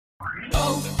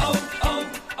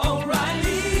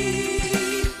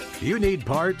O'Reilly. You need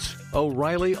parts?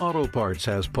 O'Reilly Auto Parts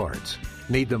has parts.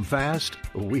 Need them fast?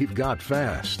 We've got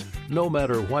fast. No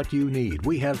matter what you need,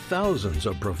 we have thousands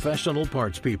of professional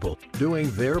parts people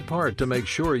doing their part to make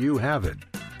sure you have it.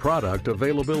 Product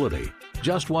availability.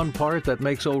 Just one part that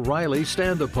makes O'Reilly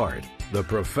stand apart. The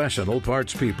professional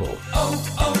parts people.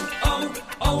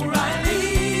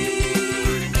 O'Reilly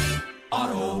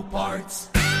Auto Parts.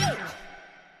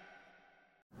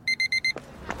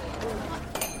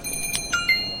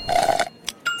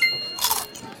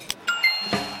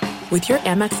 With your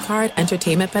Amex card,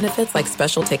 entertainment benefits like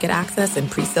special ticket access and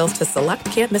pre-sales to select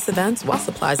can't-miss events while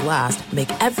supplies last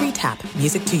make every tap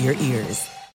music to your ears.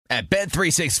 At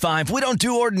Bet365, we don't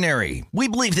do ordinary. We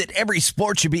believe that every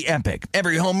sport should be epic.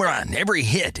 Every home run, every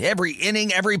hit, every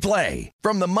inning, every play.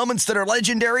 From the moments that are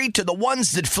legendary to the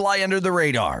ones that fly under the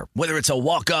radar. Whether it's a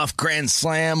walk-off grand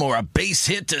slam or a base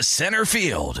hit to center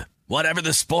field. Whatever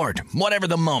the sport, whatever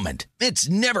the moment. It's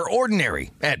never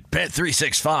ordinary at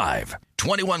Bet365.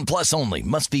 21 plus only.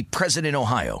 Must be present in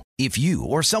Ohio. If you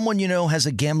or someone you know has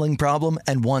a gambling problem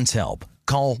and wants help,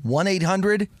 call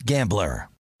 1-800-GAMBLER.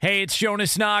 Hey, it's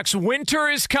Jonas Knox. Winter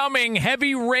is coming.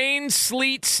 Heavy rain,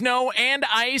 sleet, snow, and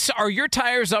ice. Are your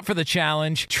tires up for the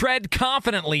challenge? Tread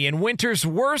confidently in winter's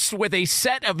worst with a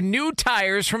set of new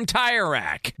tires from Tire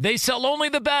Rack. They sell only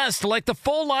the best, like the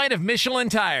full line of Michelin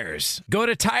tires. Go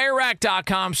to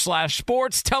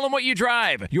TireRack.com/sports. Tell them what you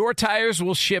drive. Your tires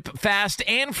will ship fast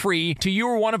and free to you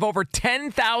or one of over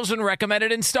 10,000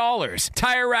 recommended installers.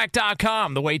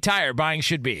 TireRack.com, the way tire buying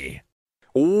should be.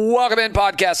 Welcome in,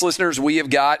 podcast listeners. We have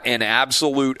got an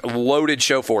absolute loaded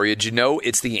show for you. Did you know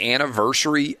it's the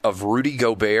anniversary of Rudy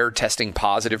Gobert testing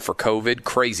positive for COVID?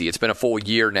 Crazy. It's been a full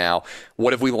year now.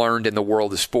 What have we learned in the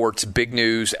world of sports? Big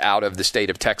news out of the state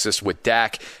of Texas with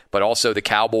Dak, but also the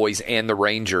Cowboys and the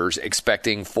Rangers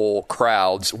expecting full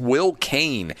crowds. Will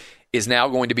Cain is now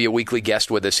going to be a weekly guest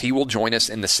with us. He will join us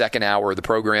in the second hour of the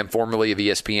program, formerly of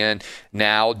ESPN,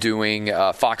 now doing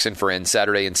Fox and Friends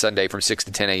Saturday and Sunday from 6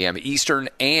 to 10 a.m. Eastern.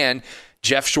 And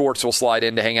Jeff Schwartz will slide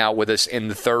in to hang out with us in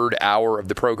the third hour of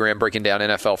the program, breaking down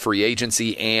NFL free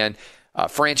agency and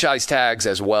franchise tags,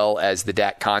 as well as the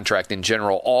Dak contract in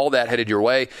general. All that headed your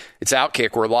way. It's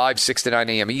Outkick. We're live 6 to 9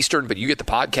 a.m. Eastern, but you get the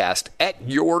podcast at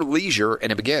your leisure,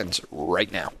 and it begins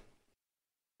right now.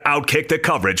 Outkick the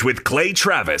coverage with Clay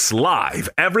Travis live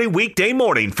every weekday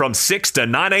morning from 6 to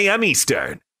 9 a.m.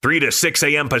 Eastern, 3 to 6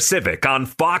 a.m. Pacific on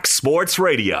Fox Sports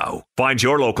Radio. Find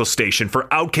your local station for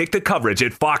Outkick the coverage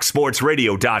at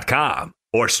foxsportsradio.com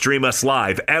or stream us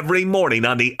live every morning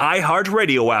on the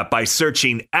iHeartRadio app by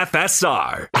searching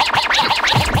FSR. Now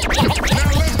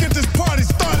let's get this party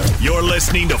started. You're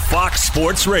listening to Fox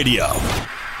Sports Radio.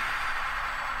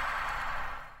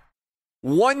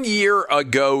 1 year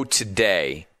ago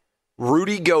today,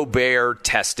 Rudy Gobert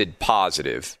tested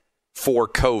positive for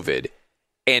COVID,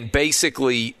 and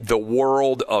basically the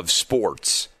world of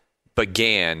sports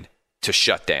began to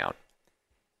shut down.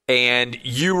 And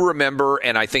you remember,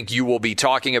 and I think you will be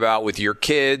talking about with your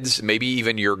kids, maybe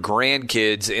even your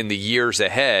grandkids in the years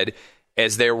ahead,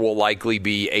 as there will likely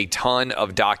be a ton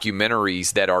of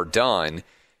documentaries that are done.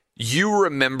 You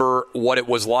remember what it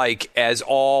was like as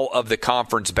all of the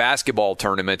conference basketball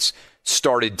tournaments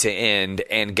started to end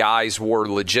and guys were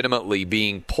legitimately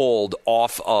being pulled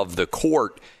off of the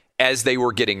court as they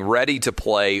were getting ready to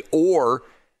play, or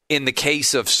in the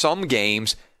case of some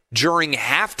games during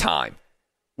halftime,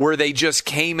 where they just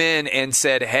came in and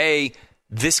said, hey,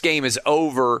 this game is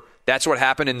over. That's what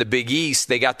happened in the Big East.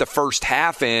 They got the first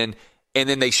half in, and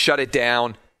then they shut it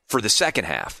down for the second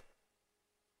half.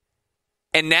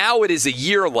 And now it is a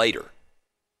year later,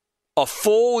 a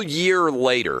full year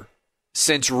later,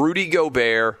 since Rudy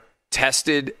Gobert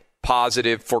tested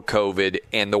positive for COVID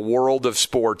and the world of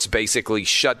sports basically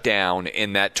shut down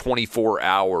in that 24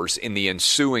 hours, in the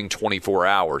ensuing 24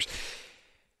 hours.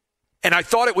 And I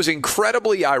thought it was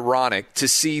incredibly ironic to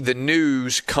see the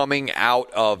news coming out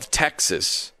of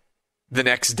Texas the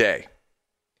next day,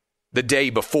 the day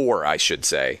before, I should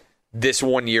say, this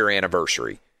 1 year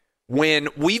anniversary. When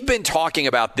we've been talking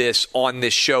about this on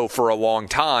this show for a long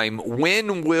time,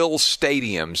 when will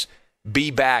stadiums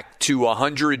be back to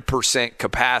 100%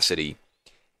 capacity?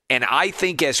 And I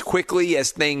think as quickly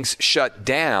as things shut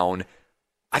down,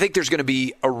 I think there's going to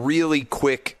be a really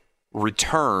quick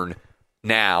return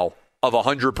now of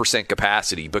 100%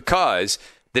 capacity, because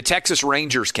the Texas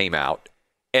Rangers came out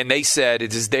and they said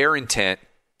it is their intent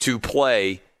to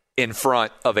play in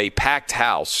front of a packed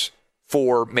house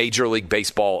for Major League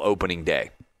Baseball opening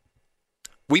day.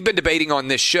 We've been debating on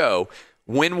this show,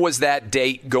 when was that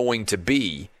date going to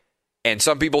be? And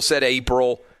some people said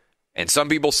April. And some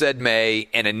people said May.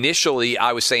 And initially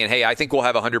I was saying, hey, I think we'll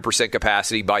have 100%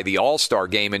 capacity by the All-Star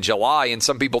game in July. And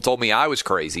some people told me I was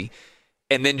crazy.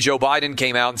 And then Joe Biden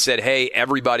came out and said, hey,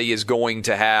 everybody is going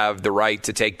to have the right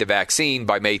to take the vaccine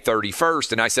by May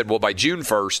 31st. And I said, well, by June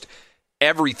 1st,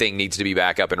 everything needs to be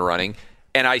back up and running.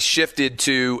 And I shifted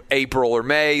to April or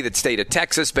May. The state of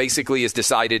Texas basically has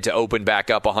decided to open back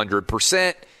up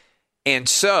 100%. And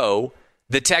so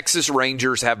the Texas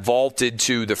Rangers have vaulted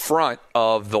to the front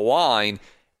of the line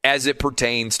as it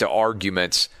pertains to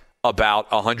arguments about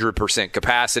 100%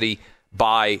 capacity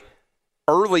by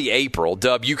early April.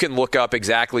 Dub, you can look up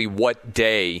exactly what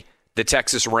day the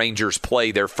Texas Rangers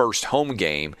play their first home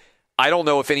game. I don't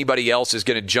know if anybody else is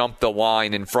going to jump the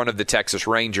line in front of the Texas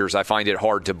Rangers. I find it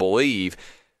hard to believe.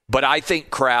 But I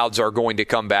think crowds are going to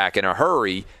come back in a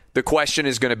hurry. The question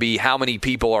is going to be how many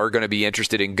people are going to be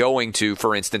interested in going to,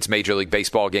 for instance, Major League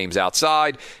Baseball games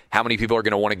outside. How many people are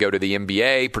going to want to go to the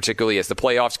NBA, particularly as the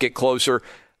playoffs get closer.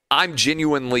 I'm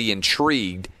genuinely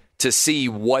intrigued to see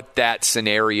what that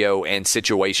scenario and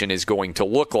situation is going to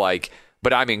look like.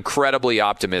 But I'm incredibly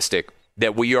optimistic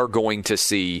that we are going to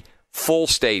see full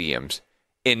stadiums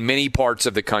in many parts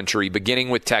of the country, beginning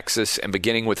with Texas and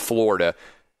beginning with Florida,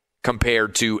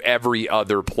 compared to every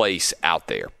other place out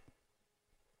there.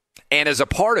 And as a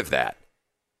part of that,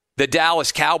 the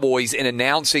Dallas Cowboys, in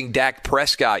announcing Dak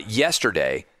Prescott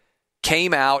yesterday,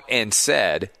 came out and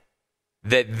said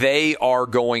that they are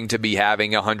going to be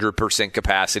having 100%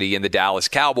 capacity in the Dallas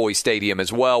Cowboys Stadium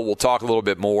as well. We'll talk a little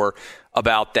bit more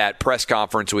about that press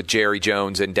conference with Jerry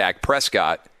Jones and Dak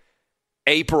Prescott.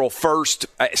 April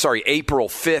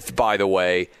 5th, by the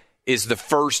way, is the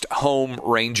first home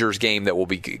Rangers game that will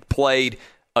be played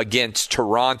against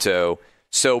Toronto.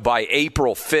 So by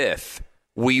April 5th,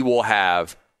 we will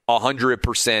have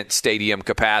 100% stadium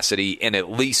capacity in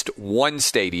at least one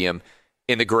stadium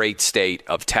in the great state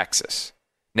of Texas.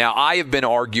 Now, I have been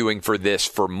arguing for this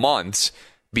for months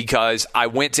because I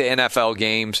went to NFL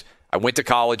games, I went to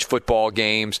college football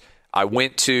games, I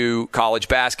went to college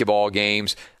basketball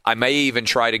games. I may even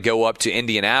try to go up to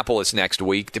Indianapolis next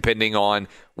week, depending on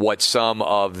what some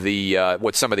of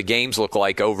the games look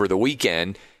like over the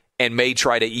weekend, and may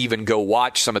try to even go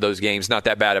watch some of those games. Not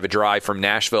that bad of a drive from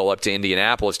Nashville up to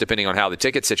Indianapolis, depending on how the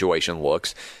ticket situation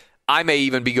looks. I may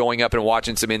even be going up and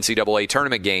watching some NCAA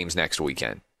tournament games next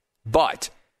weekend. But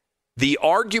the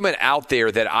argument out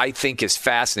there that I think is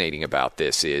fascinating about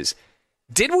this is,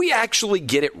 did we actually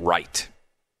get it right?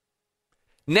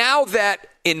 Now that,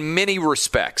 in many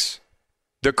respects,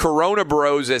 the Corona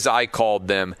Bros, as I called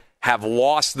them, have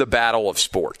lost the battle of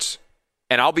sports.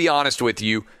 And I'll be honest with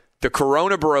you, the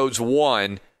Corona Bros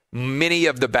won many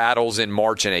of the battles in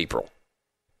March and April.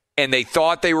 And they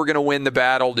thought they were going to win the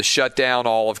battle to shut down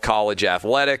all of college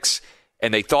athletics.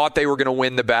 And they thought they were going to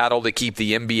win the battle to keep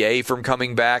the NBA from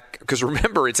coming back. Because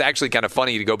remember, it's actually kind of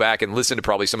funny to go back and listen to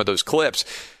probably some of those clips.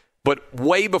 But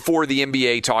way before the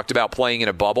NBA talked about playing in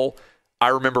a bubble, I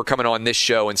remember coming on this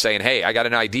show and saying, hey, I got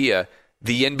an idea.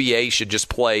 The NBA should just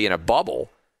play in a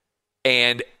bubble.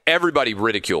 And everybody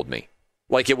ridiculed me.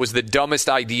 Like it was the dumbest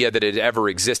idea that had ever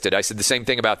existed. I said the same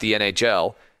thing about the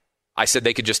NHL. I said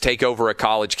they could just take over a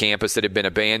college campus that had been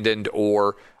abandoned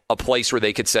or a place where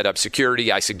they could set up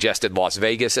security. I suggested Las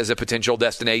Vegas as a potential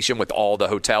destination with all the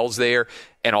hotels there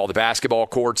and all the basketball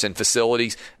courts and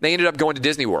facilities. They ended up going to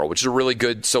Disney World, which is a really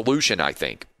good solution, I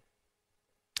think.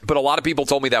 But a lot of people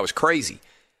told me that was crazy.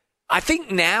 I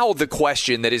think now the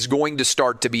question that is going to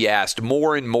start to be asked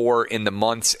more and more in the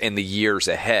months and the years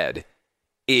ahead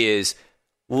is,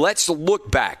 let's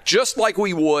look back, just like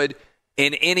we would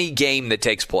in any game that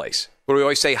takes place. But we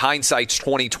always say hindsight's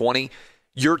 20/20.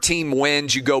 Your team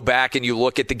wins, you go back and you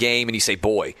look at the game and you say,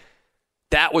 boy,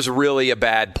 that was really a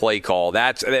bad play call.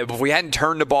 If we hadn't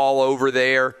turned the ball over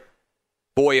there,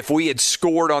 boy, if we had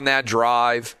scored on that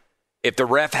drive, if the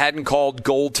ref hadn't called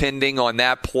goaltending on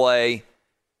that play,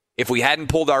 if we hadn't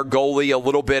pulled our goalie a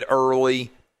little bit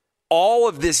early, all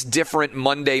of this different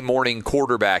Monday morning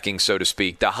quarterbacking, so to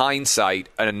speak, the hindsight,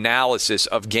 an analysis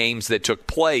of games that took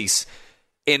place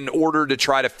in order to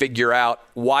try to figure out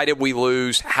why did we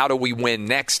lose, how do we win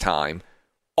next time,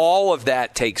 all of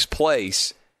that takes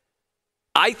place.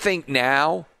 I think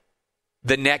now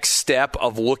the next step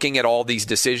of looking at all these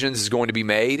decisions is going to be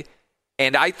made,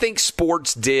 and I think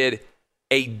sports did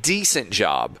a decent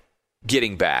job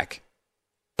getting back.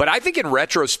 But I think in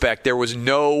retrospect, there was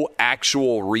no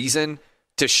actual reason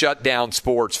to shut down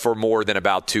sports for more than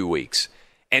about 2 weeks.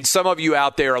 And some of you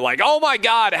out there are like, oh my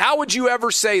God, how would you ever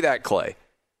say that, Clay?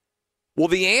 Well,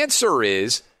 the answer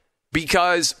is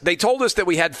because they told us that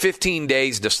we had 15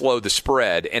 days to slow the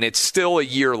spread, and it's still a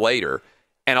year later.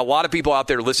 And a lot of people out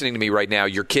there listening to me right now,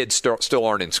 your kids still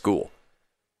aren't in school.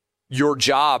 Your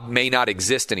job may not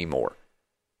exist anymore.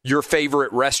 Your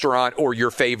favorite restaurant or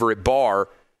your favorite bar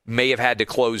may have had to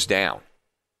close down.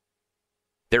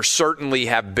 There certainly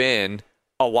have been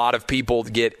a lot of people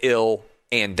get ill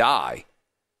and die,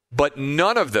 but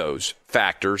none of those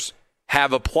factors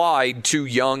have applied to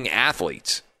young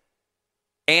athletes.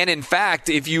 And in fact,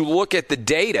 if you look at the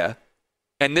data,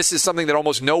 and this is something that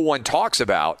almost no one talks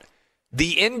about,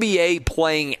 the NBA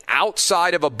playing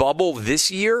outside of a bubble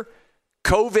this year,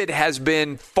 COVID has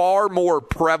been far more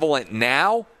prevalent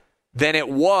now than it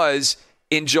was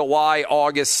in July,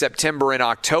 August, September, and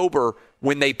October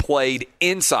when they played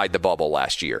inside the bubble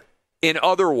last year. In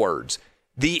other words,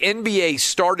 the NBA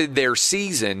started their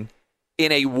season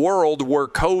in a world where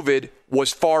COVID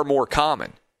was far more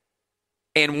common.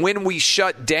 And when we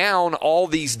shut down all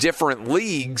these different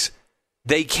leagues,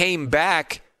 they came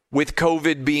back with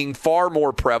COVID being far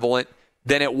more prevalent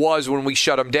than it was when we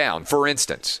shut them down. For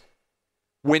instance,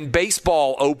 when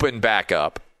baseball opened back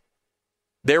up,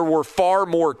 there were far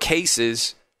more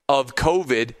cases of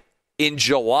COVID in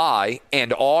July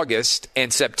and August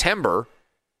and September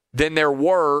than there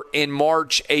were in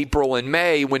March, April, and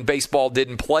May when baseball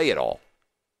didn't play at all.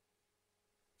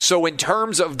 So in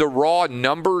terms of the raw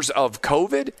numbers of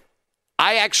COVID,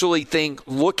 I actually think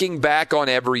looking back on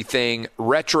everything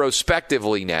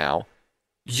retrospectively now,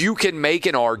 you can make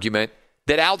an argument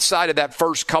that outside of that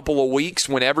first couple of weeks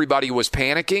when everybody was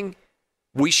panicking,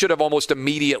 we should have almost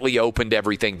immediately opened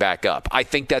everything back up. I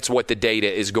think that's what the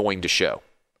data is going to show.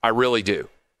 I really do.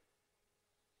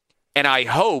 And I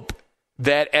hope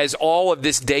that as all of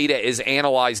this data is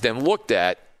analyzed and looked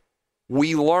at,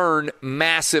 we learn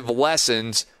massive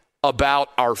lessons about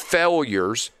our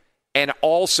failures and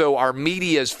also our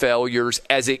media's failures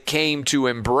as it came to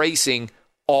embracing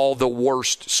all the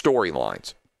worst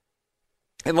storylines.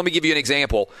 And let me give you an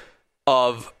example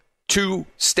of two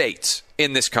states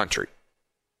in this country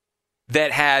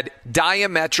that had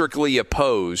diametrically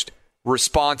opposed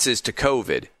responses to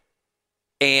COVID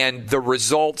and the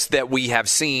results that we have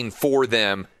seen for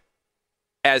them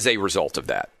as a result of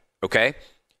that. Okay?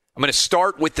 I'm going to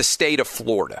start with the state of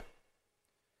Florida.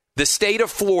 The state of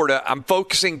Florida, I'm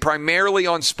focusing primarily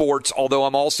on sports, although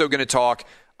I'm also going to talk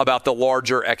about the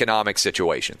larger economic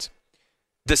situations.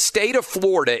 The state of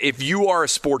Florida, if you are a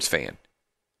sports fan,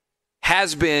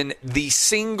 has been the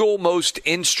single most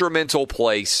instrumental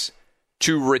place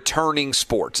to returning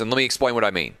sports. And let me explain what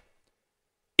I mean.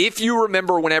 If you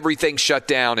remember when everything shut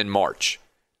down in March,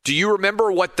 do you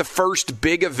remember what the first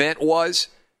big event was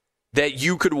that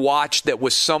you could watch that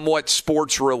was somewhat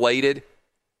sports related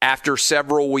after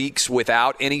several weeks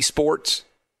without any sports?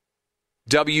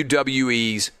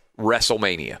 WWE's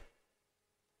WrestleMania.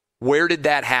 Where did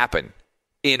that happen?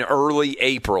 In early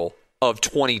April of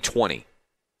 2020,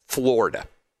 Florida.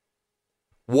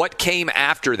 What came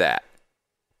after that?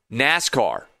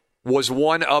 NASCAR was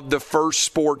one of the first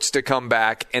sports to come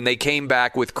back, and they came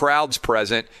back with crowds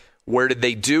present. Where did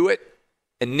they do it?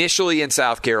 Initially in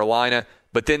South Carolina,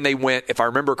 but then they went, if I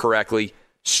remember correctly,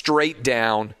 straight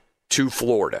down to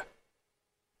Florida.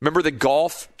 Remember the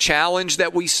golf challenge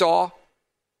that we saw?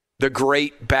 The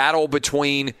great battle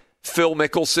between Phil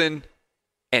Mickelson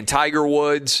and Tiger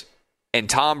Woods and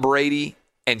Tom Brady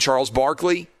and Charles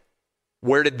Barkley?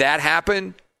 Where did that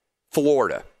happen?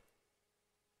 Florida.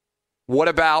 What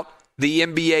about the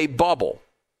NBA bubble?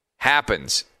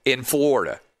 Happens in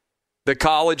Florida. The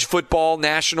college football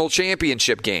national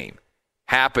championship game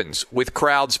happens with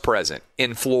crowds present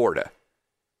in Florida.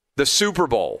 The Super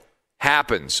Bowl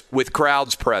happens with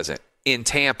crowds present in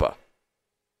Tampa.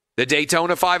 The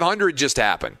Daytona 500 just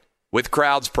happened with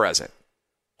crowds present.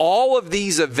 All of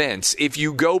these events, if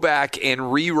you go back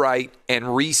and rewrite and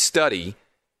restudy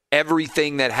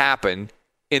everything that happened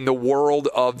in the world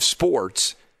of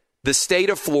sports, the state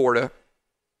of Florida,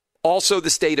 also the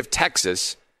state of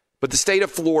Texas, but the state of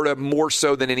Florida more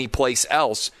so than any place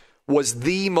else, was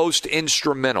the most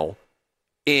instrumental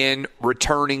in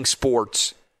returning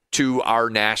sports to our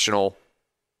national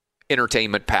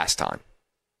entertainment pastime.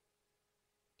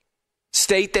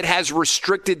 State that has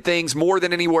restricted things more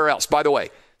than anywhere else. By the way,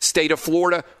 state of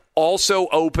Florida also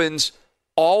opens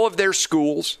all of their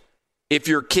schools. If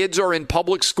your kids are in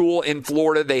public school in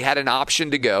Florida, they had an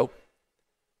option to go.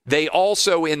 They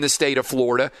also, in the state of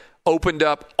Florida, opened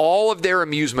up all of their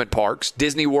amusement parks,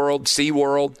 Disney World,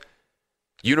 SeaWorld,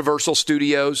 Universal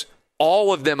Studios,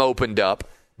 all of them opened up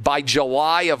by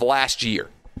July of last year.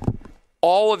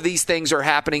 All of these things are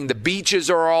happening. The beaches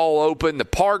are all open. The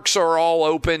parks are all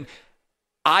open.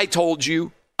 I told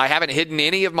you, I haven't hidden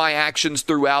any of my actions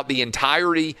throughout the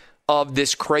entirety of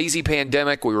this crazy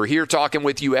pandemic. We were here talking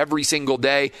with you every single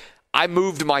day. I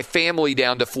moved my family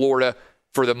down to Florida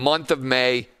for the month of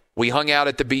May. We hung out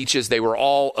at the beaches. They were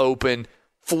all open.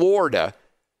 Florida,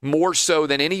 more so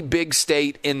than any big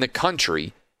state in the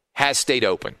country, has stayed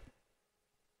open.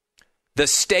 The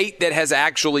state that has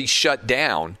actually shut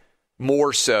down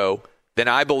more so than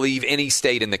I believe any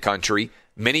state in the country,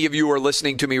 many of you are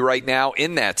listening to me right now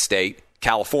in that state,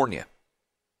 California.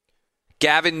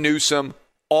 Gavin Newsom,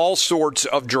 all sorts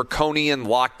of draconian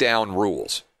lockdown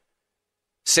rules.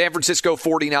 San Francisco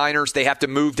 49ers, they have to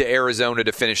move to Arizona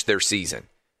to finish their season.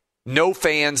 No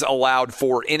fans allowed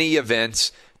for any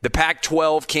events. The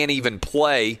Pac-12 can't even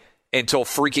play until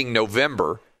freaking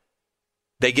November.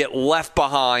 They get left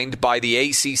behind by the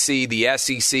ACC, the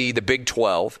SEC, the Big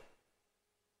 12.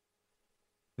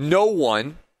 No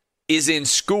one is in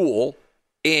school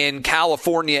in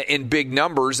California in big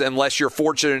numbers unless you're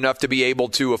fortunate enough to be able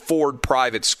to afford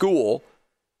private school,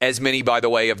 as many, by the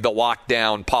way, of the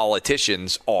lockdown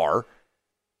politicians are.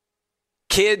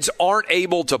 Kids aren't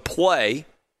able to play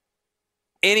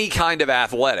any kind of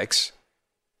athletics.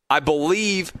 I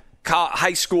believe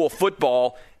high school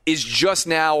football is just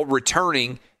now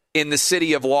returning in the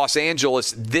city of Los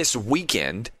Angeles this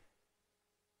weekend.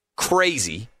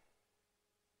 Crazy.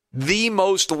 The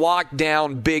most locked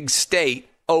down big state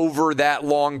over that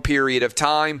long period of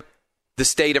time, the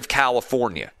state of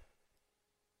California.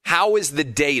 How is the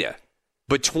data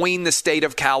between the state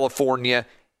of California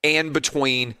and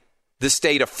between the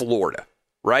state of Florida,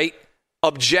 right?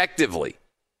 Objectively,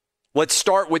 let's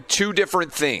start with two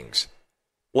different things.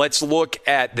 Let's look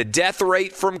at the death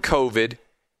rate from COVID,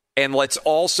 and let's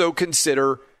also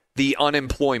consider the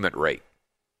unemployment rate.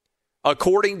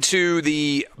 According to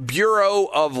the Bureau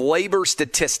of Labor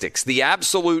Statistics, the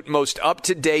absolute most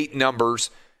up-to-date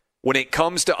numbers when it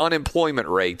comes to unemployment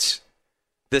rates,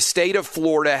 the state of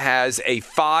Florida has a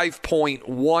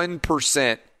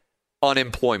 5.1%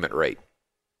 unemployment rate.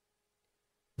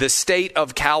 The state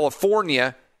of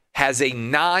California has a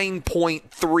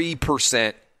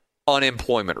 9.3%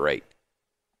 unemployment rate.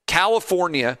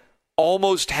 California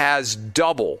almost has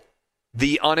double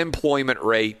the unemployment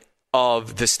rate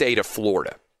of the state of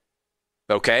Florida.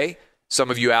 Okay? Some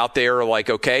of you out there are like,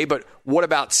 okay, but what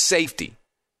about safety?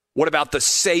 What about the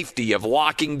safety of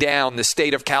locking down the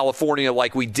state of California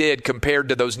like we did compared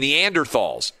to those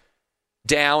Neanderthals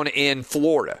down in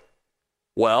Florida?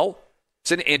 Well,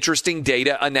 it's an interesting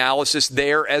data analysis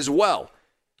there as well.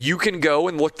 You can go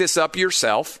and look this up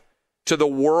yourself to the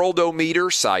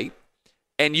Worldometer site,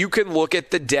 and you can look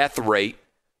at the death rate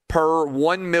per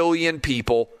 1 million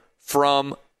people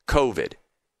from COVID.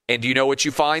 And do you know what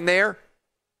you find there?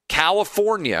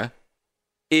 California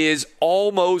is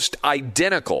almost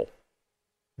identical.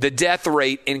 The death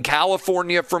rate in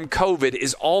California from COVID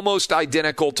is almost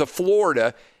identical to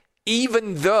Florida,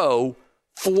 even though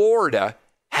Florida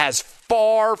has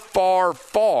far, far,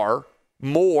 far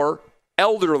more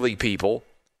elderly people,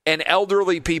 and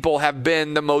elderly people have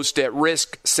been the most at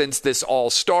risk since this all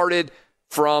started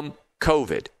from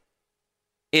COVID.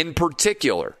 In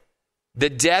particular, the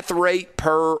death rate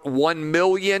per 1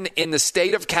 million in the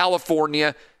state of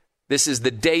California, this is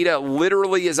the data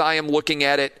literally as I am looking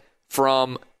at it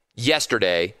from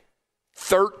yesterday,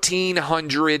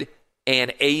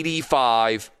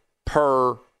 1,385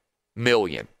 per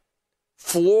million.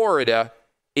 Florida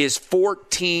is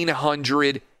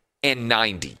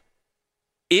 1,490.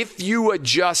 If you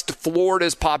adjust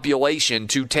Florida's population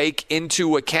to take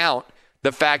into account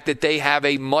the fact that they have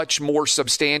a much more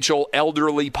substantial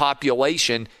elderly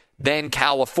population than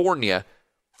California,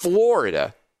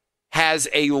 Florida has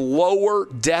a lower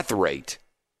death rate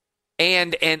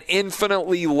and an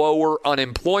infinitely lower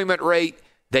unemployment rate.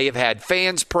 They have had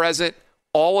fans present.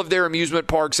 All of their amusement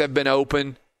parks have been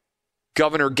open.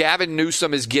 Governor Gavin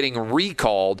Newsom is getting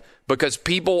recalled because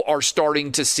people are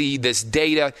starting to see this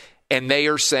data and they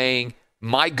are saying,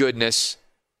 my goodness,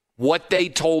 what they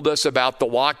told us about the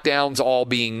lockdowns all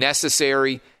being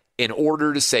necessary in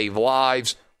order to save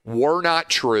lives were not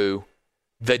true.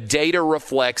 The data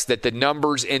reflects that the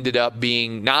numbers ended up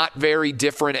being not very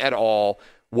different at all,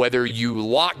 whether you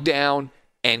lock down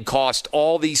and cost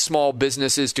all these small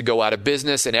businesses to go out of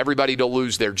business and everybody to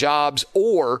lose their jobs,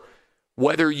 or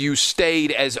whether you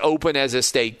stayed as open as a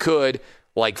state could,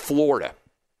 like Florida.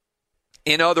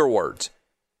 In other words,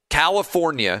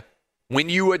 California, when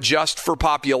you adjust for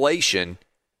population,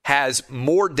 has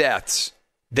more deaths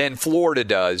than Florida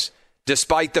does,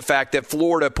 despite the fact that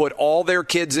Florida put all their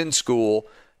kids in school,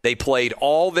 they played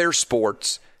all their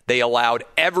sports, they allowed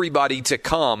everybody to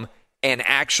come and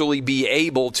actually be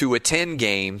able to attend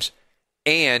games,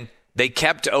 and they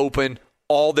kept open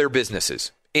all their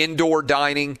businesses. indoor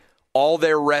dining, all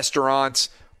their restaurants,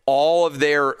 all of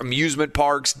their amusement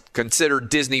parks. Consider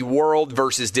Disney World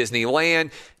versus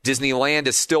Disneyland. Disneyland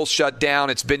is still shut down.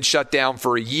 It's been shut down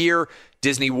for a year.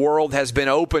 Disney World has been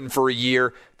open for a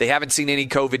year. They haven't seen any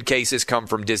COVID cases come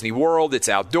from Disney World. It's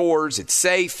outdoors. It's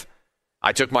safe.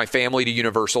 I took my family to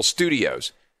Universal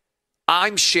Studios.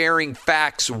 I'm sharing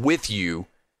facts with you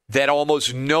that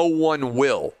almost no one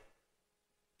will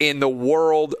in the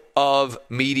world of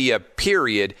media,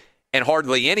 period, and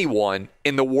hardly anyone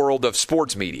in the world of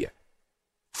sports media.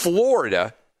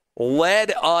 Florida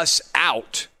led us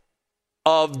out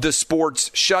of the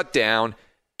sports shutdown.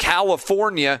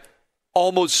 California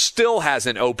almost still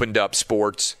hasn't opened up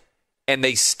sports, and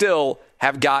they still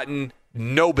have gotten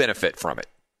no benefit from it.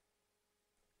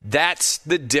 That's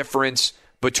the difference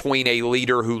between a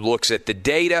leader who looks at the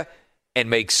data and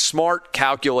makes smart,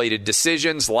 calculated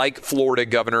decisions like Florida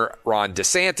Governor Ron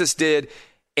DeSantis did,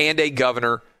 and a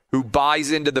governor who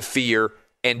buys into the fear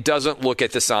and doesn't look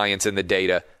at the science and the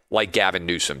data like Gavin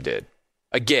Newsom did.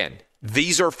 Again,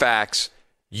 these are facts.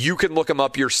 You can look them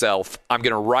up yourself. I'm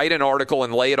going to write an article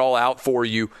and lay it all out for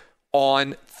you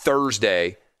on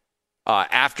Thursday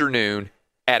afternoon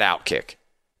at Outkick.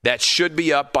 That should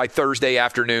be up by Thursday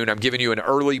afternoon. I'm giving you an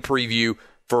early preview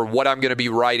for what I'm going to be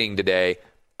writing today.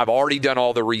 I've already done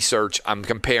all the research. I'm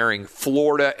comparing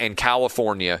Florida and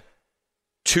California,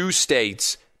 two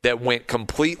states that went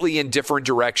completely in different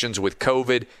directions with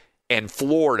COVID, and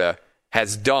Florida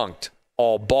has dunked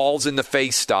all balls in the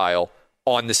face style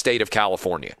on the state of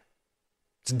California.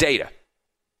 It's data.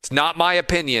 It's not my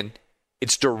opinion.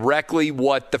 It's directly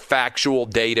what the factual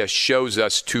data shows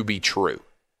us to be true.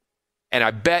 And I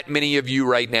bet many of you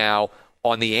right now,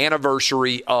 on the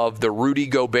anniversary of the Rudy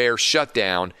Gobert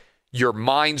shutdown, your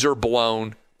minds are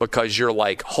blown because you're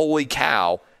like, holy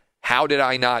cow, how did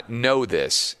I not know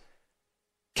this?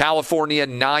 California,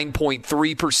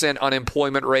 9.3%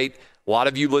 unemployment rate. A lot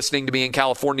of you listening to me in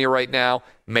California right now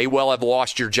may well have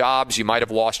lost your jobs. You might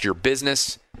have lost your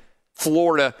business.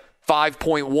 Florida,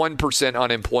 5.1%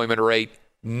 unemployment rate.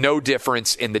 No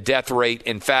difference in the death rate.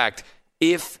 In fact,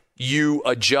 if you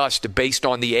adjust based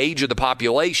on the age of the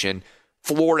population,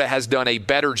 Florida has done a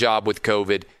better job with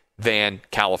COVID than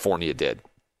California did.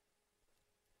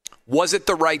 Was it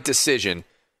the right decision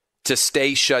to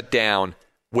stay shut down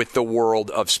with the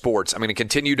world of sports? I'm going to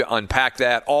continue to unpack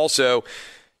that. Also,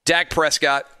 Dak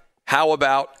Prescott, how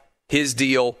about his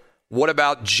deal? What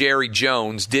about Jerry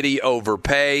Jones? Did he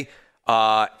overpay?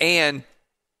 And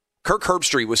Kirk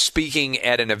Herbstreit was speaking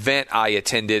at an event I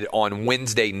attended on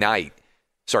Tuesday night.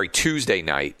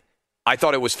 I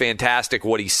thought it was fantastic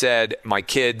what he said. My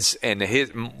kids and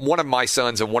one of my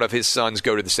sons and one of his sons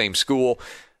go to the same school.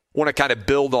 Want to kind of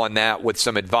build on that with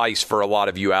some advice for a lot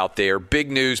of you out there.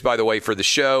 Big news, by the way, for the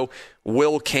show.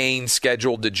 Will Cain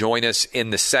scheduled to join us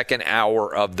in the second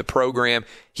hour of the program.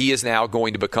 He is now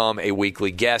going to become a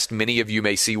weekly guest. Many of you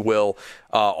may see Will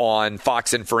on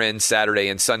Fox and Friends Saturday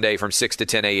and Sunday from 6 to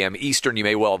 10 a.m. Eastern. You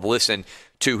may well have listened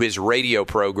to his radio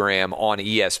program on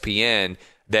ESPN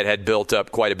that had built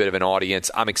up quite a bit of an audience.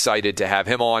 I'm excited to have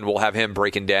him on. We'll have him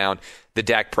breaking down the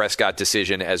Dak Prescott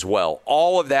decision as well.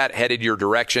 All of that headed your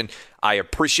direction. I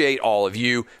appreciate all of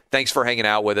you. Thanks for hanging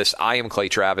out with us. I am Clay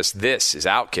Travis. This is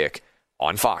Outkick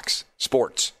on Fox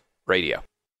Sports Radio.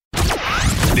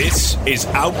 This is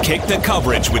Outkick the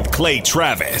Coverage with Clay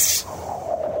Travis.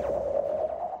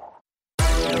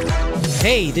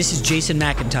 Hey, this is Jason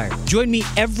McIntyre. Join me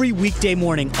every weekday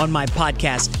morning on my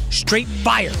podcast, Straight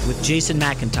Fire with Jason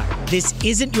McIntyre. This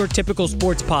isn't your typical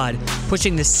sports pod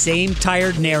pushing the same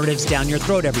tired narratives down your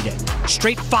throat every day.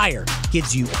 Straight Fire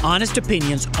gives you honest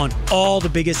opinions on all the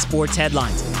biggest sports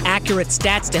headlines, accurate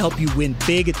stats to help you win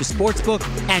big at the sportsbook,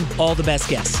 and all the best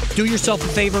guests. Do yourself a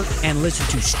favor and listen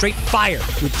to Straight Fire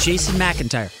with Jason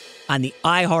McIntyre on the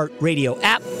iHeartRadio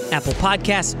app, Apple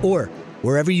Podcasts, or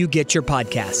wherever you get your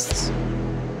podcasts.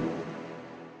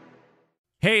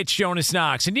 Hey, it's Jonas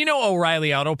Knox, and you know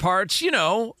O'Reilly Auto Parts. You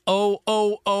know,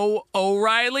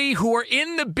 O'Reilly, who are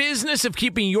in the business of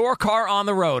keeping your car on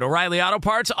the road. O'Reilly Auto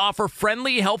Parts offer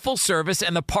friendly, helpful service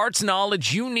and the parts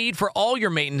knowledge you need for all your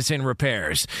maintenance and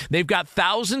repairs. They've got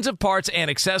thousands of parts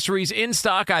and accessories in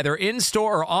stock, either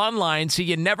in-store or online, so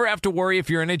you never have to worry if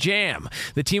you're in a jam.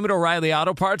 The team at O'Reilly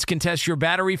Auto Parts can test your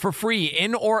battery for free,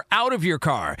 in or out of your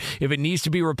car. If it needs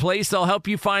to be replaced, they'll help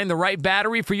you find the right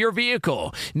battery for your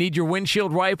vehicle. Need your windshield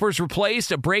windshield wipers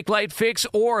replaced, a brake light fix,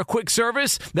 or a quick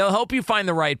service, they'll help you find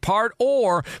the right part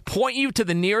or point you to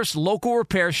the nearest local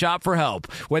repair shop for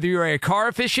help. Whether you're a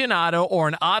car aficionado or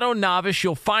an auto novice,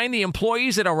 you'll find the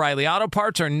employees at O'Reilly Auto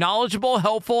Parts are knowledgeable,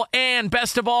 helpful, and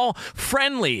best of all,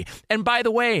 friendly. And by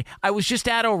the way, I was just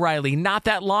at O'Reilly not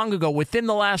that long ago, within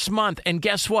the last month, and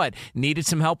guess what? Needed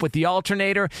some help with the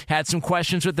alternator, had some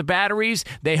questions with the batteries.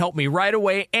 They helped me right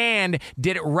away and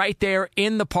did it right there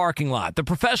in the parking lot. The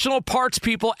professional parts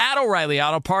people at O'Reilly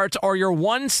Auto Parts are your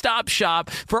one-stop shop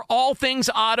for all things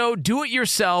auto,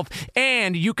 do-it-yourself,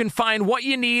 and you can find what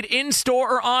you need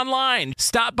in-store or online.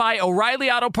 Stop by O'Reilly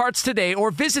Auto Parts today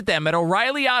or visit them at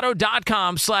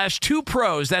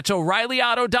O'ReillyAuto.com/2pros. That's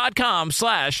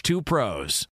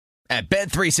O'ReillyAuto.com/2pros. At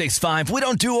Bet365, we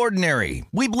don't do ordinary.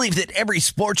 We believe that every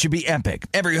sport should be epic.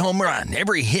 Every home run,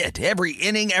 every hit, every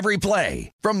inning, every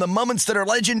play. From the moments that are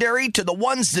legendary to the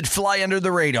ones that fly under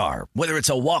the radar. Whether it's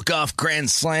a walk-off grand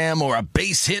slam or a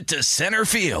base hit to center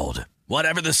field.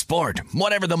 Whatever the sport,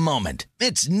 whatever the moment.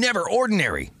 It's never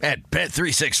ordinary at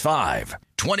Bet365.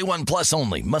 21 plus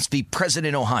only. Must be present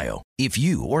in Ohio. If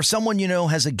you or someone you know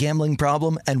has a gambling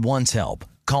problem and wants help,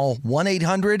 call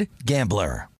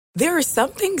 1-800-GAMBLER. There are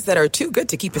some things that are too good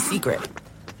to keep a secret.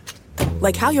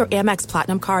 Like how your Amex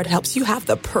Platinum card helps you have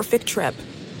the perfect trip.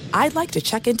 I'd like to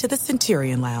check into the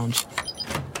Centurion Lounge.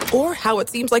 Or how it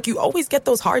seems like you always get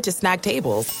those hard-to-snag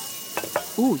tables.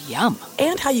 Ooh, yum.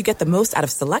 And how you get the most out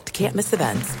of select can't-miss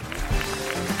events.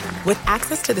 With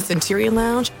access to the Centurion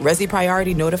Lounge, Resi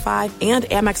Priority Notified, and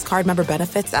Amex card member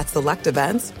benefits at select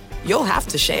events, you'll have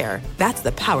to share. That's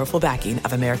the powerful backing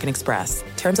of American Express.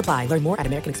 Terms apply. Learn more at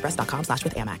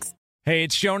americanexpress.com/withAmex. Hey,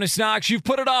 it's Jonas Knox. You've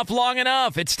put it off long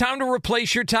enough. It's time to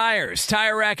replace your tires.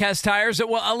 Tire Rack has tires that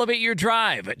will elevate your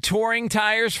drive. Touring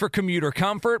tires for commuter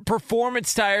comfort,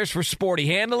 performance tires for sporty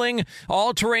handling,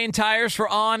 all-terrain tires for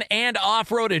on- and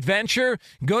off-road adventure.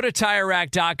 Go to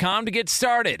TireRack.com to get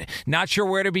started. Not sure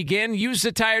where to begin? Use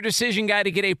the Tire Decision Guide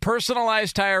to get a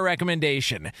personalized tire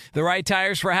recommendation. The right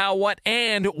tires for how, what,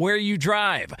 and where you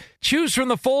drive. Choose from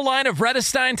the full line of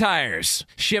Redestein tires.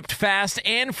 Shipped fast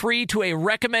and free to a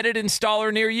recommended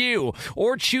installer near you,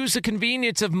 or choose the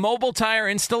convenience of mobile tire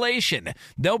installation.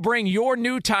 They'll bring your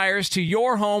new tires to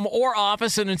your home or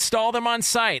office and install them on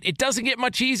site. It doesn't get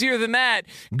much easier than that.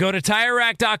 Go to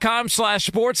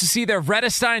TireRack.com/sports to see their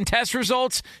Redestein test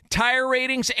results, tire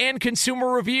ratings, and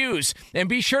consumer reviews. And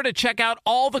be sure to check out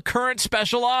all the current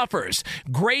special offers.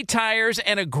 Great tires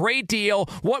and a great deal.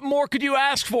 What more could you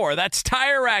ask for? That's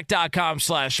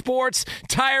TireRack.com/sports.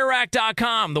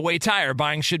 TireRack.com, the way tire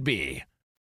buying should be.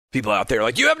 People out there are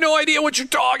like, you have no idea what you're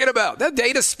talking about. That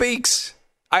data speaks.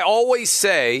 I always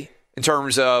say, in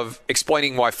terms of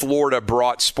explaining why Florida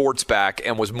brought sports back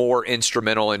and was more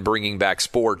instrumental in bringing back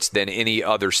sports than any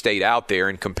other state out there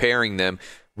and comparing them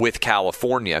with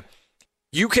California,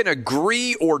 you can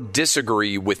agree or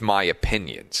disagree with my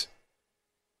opinions.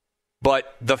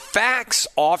 But the facts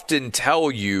often tell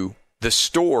you the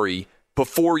story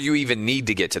before you even need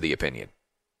to get to the opinion.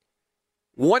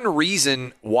 One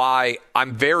reason why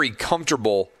I'm very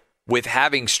comfortable with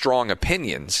having strong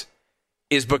opinions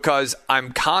is because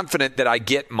I'm confident that I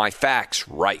get my facts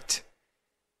right.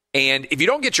 And if you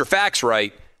don't get your facts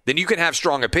right, then you can have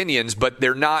strong opinions, but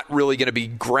they're not really going to be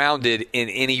grounded in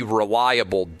any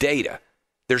reliable data.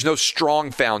 There's no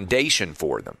strong foundation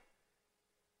for them.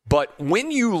 But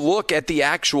when you look at the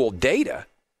actual data,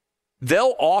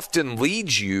 they'll often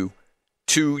lead you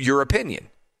to your opinion.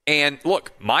 And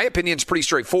look, my opinion's pretty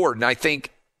straightforward, and I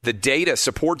think the data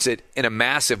supports it in a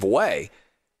massive way.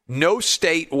 No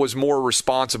state was more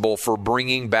responsible for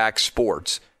bringing back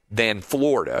sports than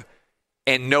Florida,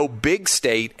 and no big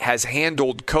state has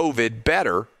handled COVID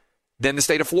better than the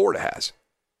state of Florida has.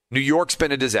 New York's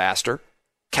been a disaster.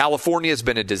 California's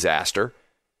been a disaster.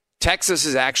 Texas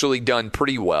has actually done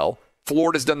pretty well.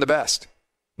 Florida's done the best.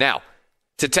 Now,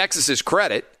 to Texas's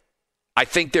credit, I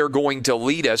think they're going to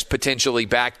lead us potentially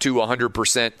back to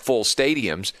 100% full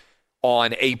stadiums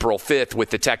on April 5th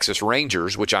with the Texas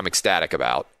Rangers, which I'm ecstatic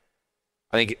about.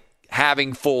 I think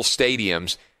having full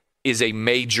stadiums is a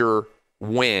major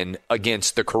win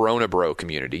against the Corona Bro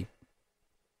community.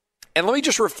 And let me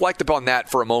just reflect upon that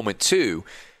for a moment, too,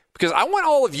 because I want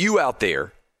all of you out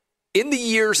there in the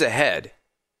years ahead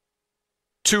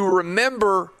to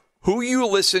remember who you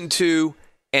listened to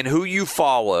and who you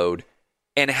followed,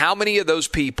 and how many of those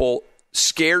people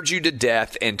scared you to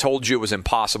death and told you it was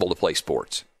impossible to play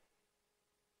sports.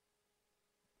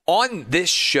 On this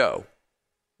show,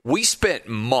 we spent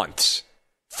months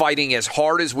fighting as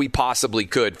hard as we possibly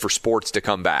could for sports to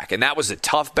come back. And that was a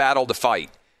tough battle to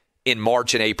fight in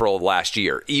March and April of last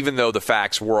year, even though the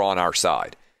facts were on our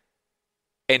side.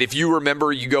 And if you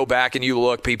remember, you go back and you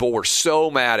look, people were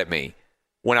so mad at me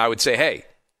when I would say, hey,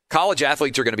 college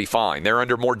athletes are going to be fine. They're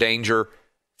under more danger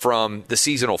from the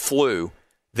seasonal flu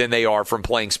than they are from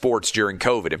playing sports during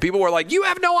COVID. And people were like, you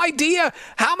have no idea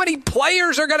how many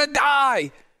players are going to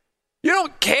die. You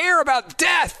don't care about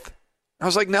death. I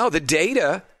was like, no, the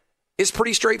data is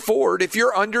pretty straightforward. If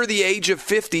you're under the age of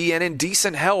 50 and in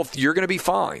decent health, you're going to be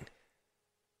fine.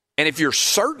 And if you're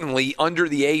certainly under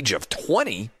the age of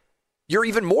 20, you're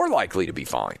even more likely to be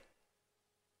fine.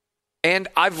 And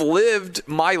I've lived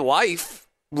my life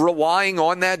relying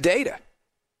on that data.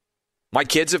 My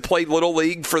kids have played Little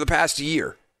League for the past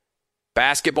year.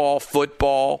 Basketball,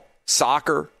 football,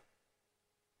 soccer,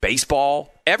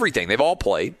 baseball, everything. They've all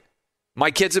played.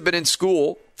 My kids have been in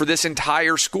school for this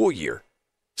entire school year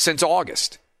since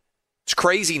August. It's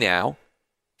crazy now.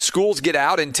 Schools get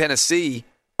out in Tennessee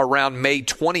around May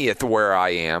 20th where I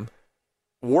am.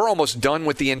 We're almost done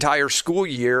with the entire school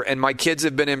year, and my kids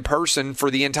have been in person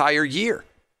for the entire year.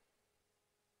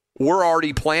 We're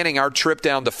already planning our trip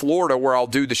down to Florida where I'll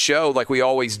do the show like we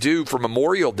always do for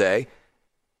Memorial Day.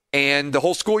 And the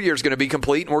whole school year is going to be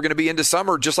complete, and we're going to be into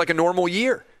summer just like a normal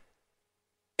year.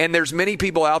 And there's many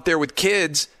people out there with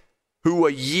kids who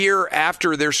a year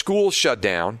after their school shut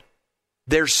down,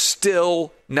 they're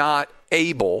still not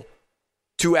able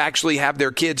to actually have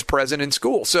their kids present in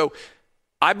school. So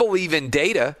I believe in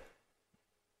data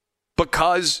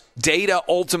because data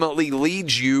ultimately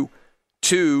leads you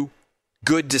to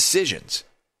good decisions.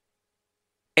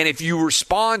 And if you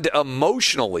respond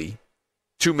emotionally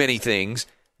to many things,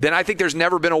 then I think there's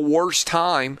never been a worse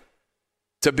time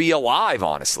to be alive,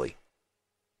 honestly.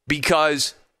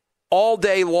 Because all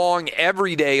day long,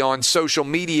 every day on social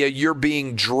media, you're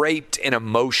being draped in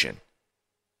emotion.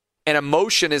 And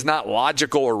emotion is not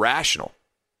logical or rational.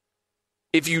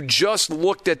 If you just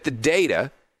looked at the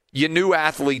data, you knew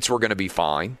athletes were going to be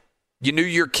fine. You knew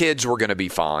your kids were going to be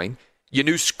fine. You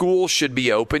knew schools should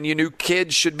be open. You knew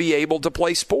kids should be able to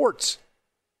play sports.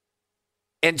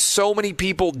 And so many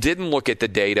people didn't look at the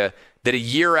data that a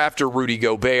year after Rudy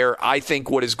Gobert, I think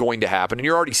what is going to happen, and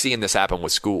you're already seeing this happen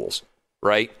with schools,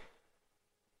 right?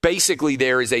 Basically,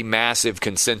 there is a massive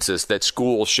consensus that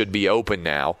schools should be open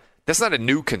now. That's not a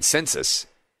new consensus.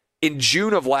 In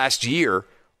June of last year,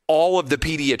 all of the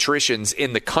pediatricians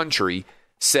in the country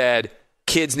said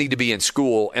kids need to be in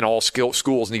school and all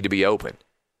schools need to be open.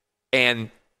 And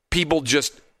people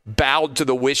just bowed to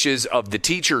the wishes of the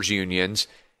teachers' unions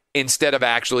instead of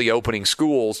actually opening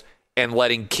schools and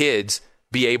letting kids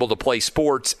be able to play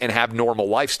sports and have normal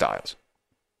lifestyles.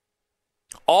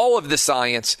 All of the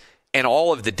science and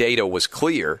all of the data was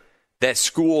clear that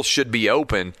schools should be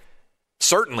open,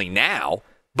 certainly now,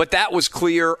 but that was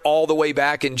clear all the way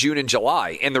back in June and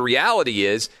July. And the reality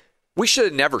is we should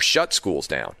have never shut schools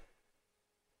down.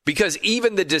 Because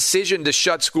even the decision to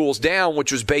shut schools down,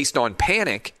 which was based on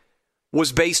panic,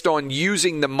 was based on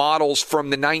using the models from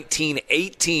the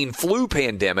 1918 flu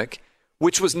pandemic,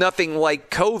 which was nothing like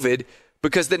COVID,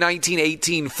 because the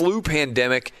 1918 flu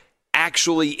pandemic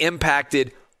actually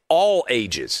impacted all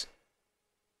ages,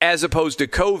 as opposed to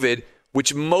COVID,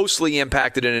 which mostly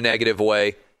impacted in a negative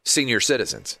way senior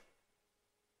citizens.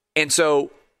 And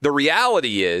so the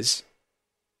reality is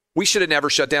we should have never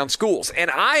shut down schools.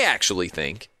 And I actually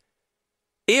think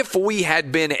if we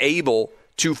had been able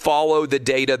to follow the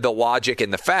data, the logic,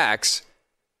 and the facts,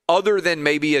 other than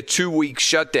maybe a 2-week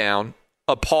shutdown,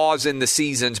 a pause in the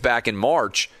seasons back in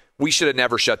March, we should have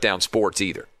never shut down sports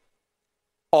either.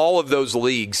 All of those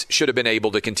leagues should have been able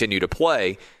to continue to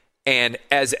play. And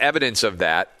as evidence of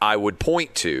that, I would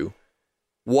point to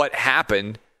what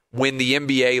happened when the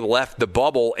NBA left the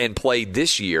bubble and played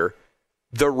this year.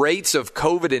 The rates of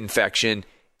COVID infection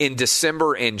in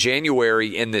December and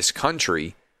January in this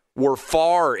country were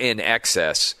far in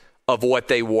excess of what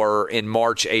they were in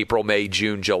March, April, May,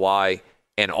 June, July,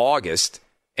 and August,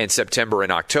 and September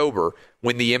and October,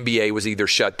 when the NBA was either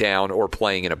shut down or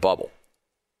playing in a bubble.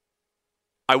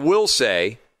 I will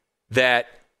say that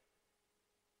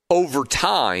over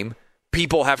time,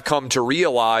 people have come to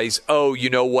realize, oh, you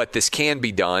know what, this can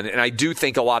be done. And I do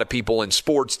think a lot of people in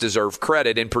sports deserve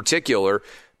credit, in particular,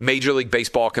 Major League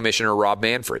Baseball Commissioner Rob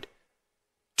Manfred.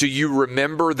 Do you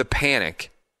remember the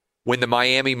panic when the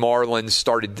Miami Marlins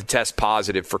started to test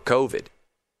positive for COVID?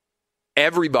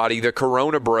 Everybody, the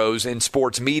Corona bros in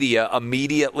sports media,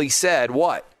 immediately said,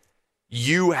 what?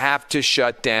 You have to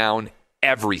shut down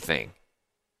everything.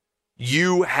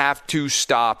 You have to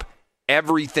stop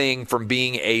everything from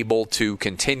being able to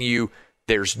continue.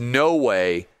 There's no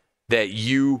way that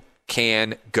you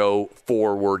can go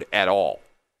forward at all.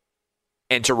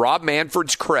 And to Rob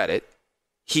Manfred's credit,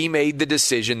 he made the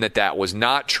decision that that was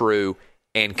not true,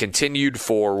 and continued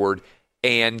forward,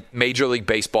 and Major League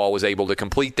Baseball was able to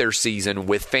complete their season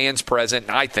with fans present.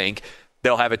 And I think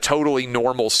they'll have a totally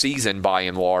normal season by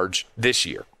and large this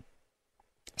year.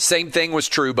 Same thing was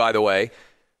true, by the way,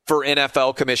 for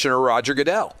NFL Commissioner Roger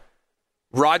Goodell.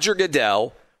 Roger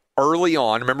Goodell, early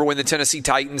on, remember when the Tennessee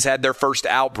Titans had their first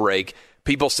outbreak,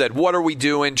 people said, what are we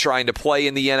doing trying to play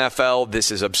in the NFL?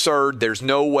 This is absurd. There's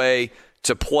no way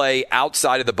to play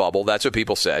outside of the bubble. That's what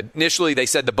people said. Initially, they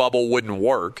said the bubble wouldn't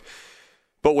work.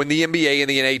 But when the NBA and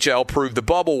the NHL proved the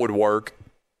bubble would work,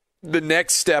 the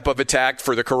next step of attack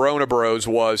for the Corona Bros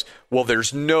was, well,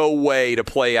 there's no way to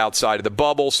play outside of the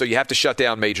bubble, so you have to shut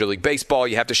down Major League Baseball.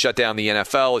 You have to shut down the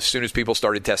NFL as soon as people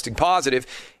started testing positive.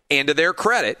 And to their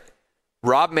credit,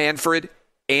 Rob Manfred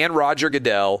and Roger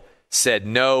Goodell said,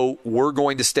 no, we're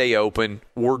going to stay open.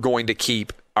 We're going to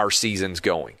keep our seasons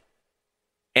going.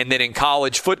 And then in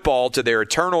college football, to their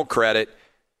eternal credit,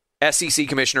 SEC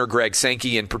Commissioner Greg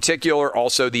Sankey in particular,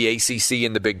 also the ACC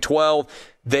and the Big 12,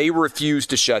 they refused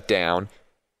to shut down.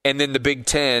 And then the Big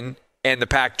 10 and the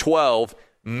Pac-12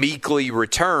 meekly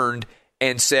returned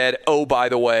and said, oh, by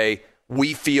the way,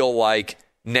 we feel like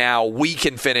now we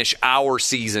can finish our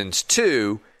seasons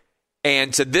too.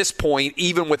 And to this point,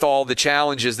 even with all the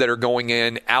challenges that are going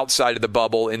in outside of the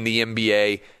bubble in the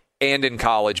NBA and in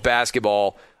college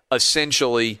basketball,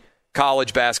 essentially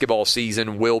college basketball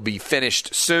season will be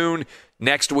finished soon.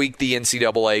 Next week, the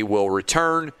NCAA will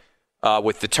return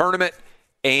with the tournament.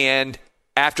 And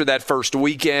after that first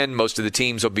weekend, most of the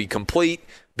teams will be complete,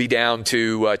 be down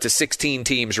to 16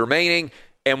 teams remaining,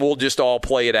 and we'll just all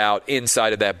play it out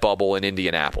inside of that bubble in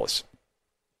Indianapolis.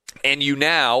 And you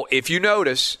now, if you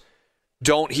notice,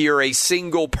 don't hear a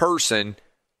single person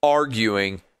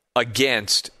arguing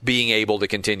against being able to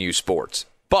continue sports.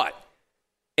 But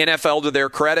NFL, to their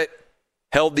credit,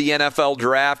 held the NFL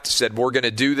draft, said we're going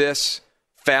to do this,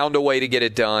 found a way to get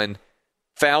it done,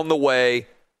 found the way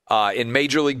in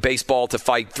Major League Baseball to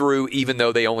fight through, even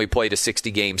though they only played a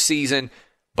 60-game season.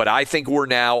 But I think we're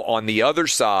now on the other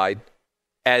side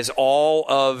as all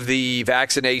of the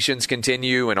vaccinations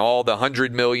continue and all the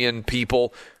 100 million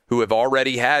people who have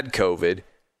already had COVID.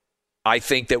 I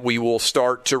think that we will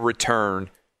start to return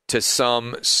to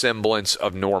some semblance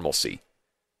of normalcy.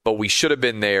 But we should have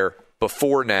been there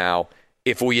before now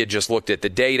if we had just looked at the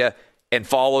data and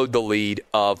followed the lead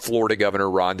of Florida Governor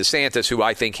Ron DeSantis, who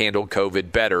I think handled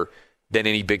COVID better than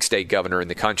any big state governor in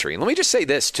the country. And let me just say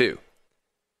this, too.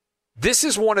 This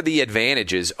is one of the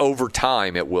advantages over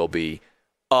time, it will be,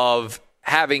 of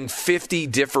having 50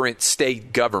 different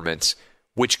state governments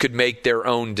which could make their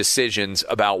own decisions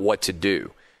about what to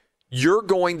do. You're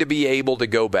going to be able to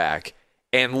go back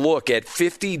and look at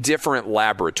 50 different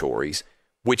laboratories,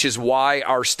 which is why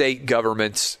our state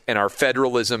governments and our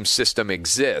federalism system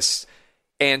exists,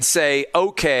 and say,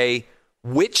 okay,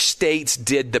 which states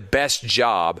did the best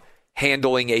job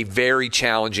handling a very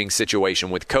challenging situation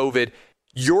with COVID?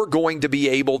 You're going to be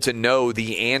able to know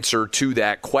the answer to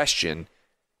that question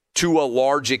to a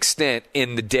large extent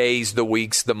in the days, the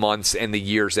weeks, the months, and the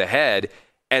years ahead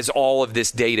as all of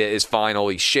this data is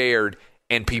finally shared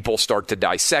and people start to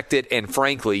dissect it. And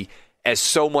frankly, as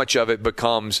so much of it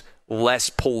becomes less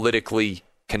politically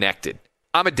connected.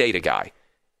 I'm a data guy.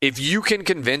 If you can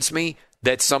convince me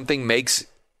that something makes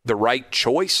the right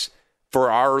choice for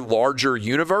our larger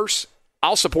universe,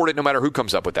 I'll support it no matter who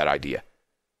comes up with that idea.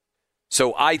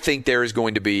 So I think there is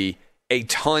going to be a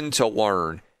ton to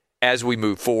learn as we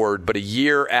move forward. But a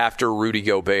year after Rudy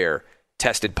Gobert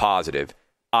tested positive,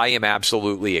 I am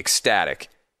absolutely ecstatic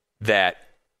that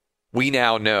we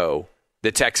now know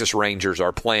the Texas Rangers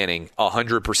are planning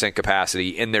 100% capacity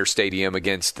in their stadium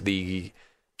against the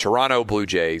Toronto Blue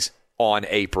Jays on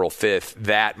April 5th.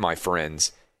 That, my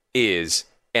friends, is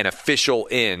an official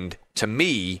end to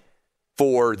me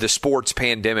for the sports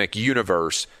pandemic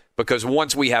universe, because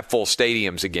once we have full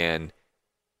stadiums again,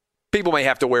 people may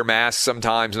have to wear masks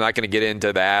sometimes. I'm not going to get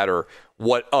into that or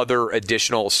what other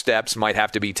additional steps might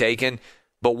have to be taken.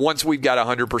 But once we've got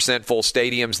 100% full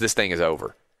stadiums, this thing is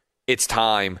over. It's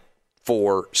time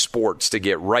for sports to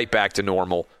get right back to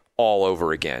normal all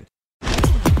over again.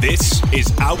 This is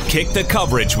Outkick the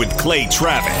Coverage with Clay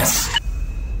Travis.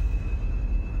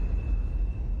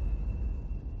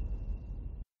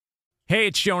 Hey,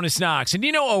 it's Jonas Knox, and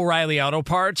you know O'Reilly Auto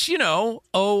Parts. You know,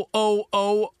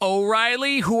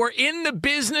 O'Reilly, who are in the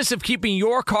business of keeping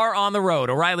your car on the road.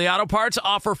 O'Reilly Auto Parts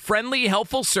offer friendly,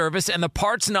 helpful service and the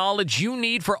parts knowledge you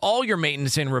need for all your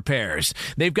maintenance and repairs.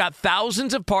 They've got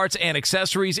thousands of parts and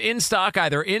accessories in stock,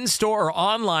 either in-store or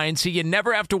online, so you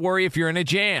never have to worry if you're in a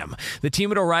jam. The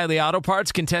team at O'Reilly Auto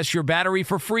Parts can test your battery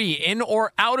for free in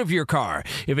or out of your car.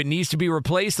 If it needs to be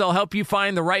replaced, they'll help you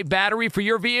find the right battery for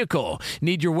your vehicle.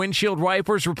 Need your windshield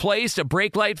wipers replaced, a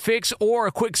brake light fix, or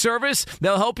a quick service?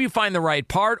 They'll help you find the right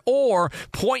part or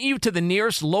point you to the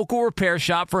nearest local repair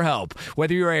shop for help.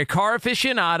 Whether you're a car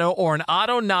aficionado or an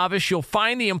auto novice, you'll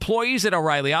find the employees at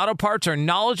O'Reilly Auto Parts are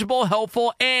knowledgeable,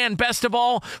 helpful, and best of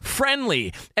all,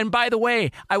 friendly. And by the way,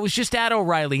 I was just at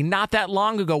O'Reilly not that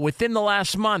long ago, within the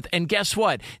last month, and guess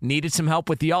what? Needed some help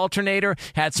with the alternator,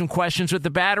 had some questions with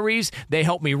the batteries. They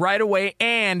helped me right away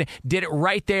and did it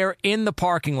right there in the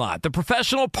parking lot. The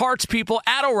professional parts people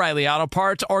at O'Reilly Auto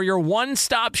Parts are your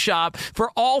one-stop shop for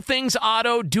all things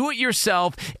auto,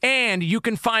 do-it-yourself, and you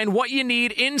can find what you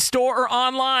need in-store or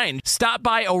online. Stop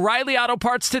by O'Reilly Auto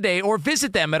Parts today or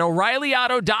visit them at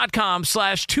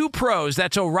O'ReillyAuto.com/2pros.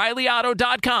 That's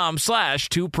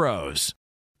O'ReillyAuto.com/2pros.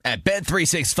 At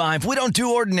Bet365, we don't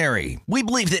do ordinary. We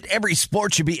believe that every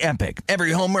sport should be epic.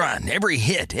 Every home run, every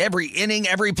hit, every inning,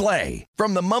 every play.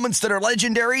 From the moments that are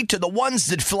legendary to the ones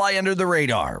that fly under the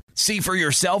radar. See for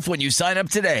yourself when you sign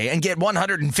up today and get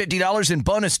 $150 in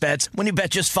bonus bets when you bet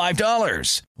just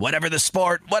 $5. Whatever the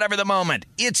sport, whatever the moment,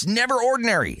 it's never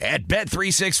ordinary at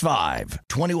Bet365.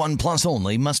 21 plus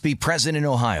only. Must be present in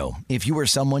Ohio. If you or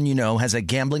someone you know has a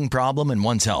gambling problem and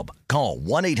wants help, call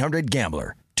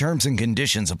 1-800-GAMBLER. Terms and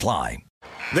conditions apply.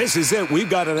 This is it. We've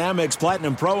got an Amex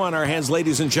Platinum Pro on our hands,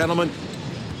 ladies and gentlemen.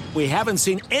 We haven't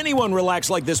seen anyone relax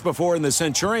like this before in the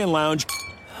Centurion Lounge.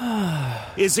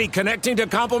 Is he connecting to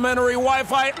complimentary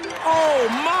Wi-Fi? Oh,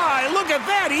 my. Look at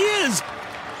that. He is.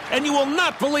 And you will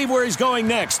not believe where he's going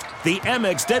next. The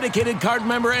Amex dedicated card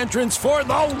member entrance for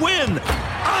the win.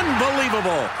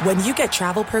 Unbelievable. When you get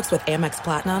travel perks with Amex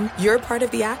Platinum, you're part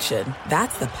of the action.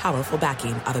 That's the powerful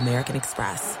backing of American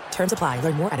Express. Terms apply.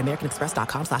 Learn more at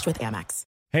americanexpress.com/withAmex.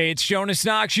 Hey, it's Jonas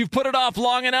Knox. You've put it off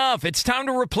long enough. It's time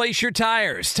to replace your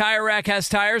tires. Tire Rack has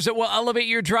tires that will elevate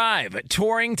your drive.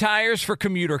 Touring tires for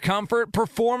commuter comfort,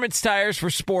 performance tires for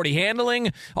sporty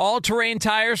handling, all-terrain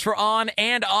tires for on-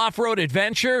 and off-road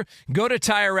adventure. Go to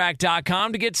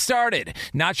TireRack.com to get started.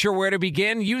 Not sure where to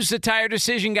begin? Use the Tire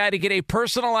Decision Guide to get a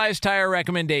personalized tire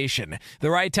recommendation. The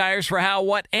right tires for how,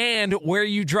 what, and where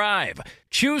you drive.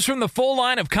 Choose from the full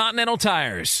line of Continental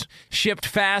tires. Shipped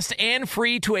fast and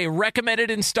free to a recommended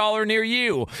installer near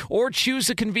you. Or choose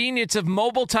the convenience of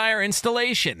mobile tire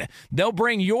installation. They'll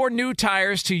bring your new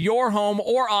tires to your home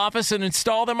or office and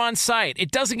install them on site.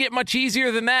 It doesn't get much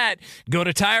easier than that. Go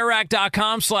to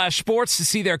TireRack.com/sports to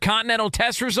see their Continental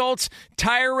test results,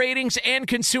 tire ratings, and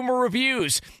consumer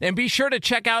reviews. And be sure to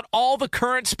check out all the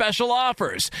current special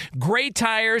offers. Great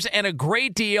tires and a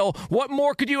great deal. What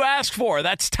more could you ask for?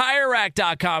 That's TireRack.com/sports.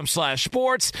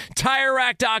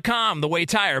 TireRack.com, the way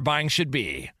tire buying should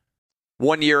be.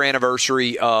 1 year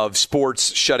anniversary of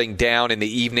sports shutting down in the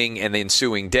evening and the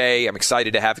ensuing day. I'm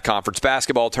excited to have the conference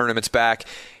basketball tournaments back.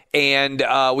 And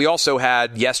we also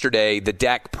had yesterday the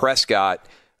Dak Prescott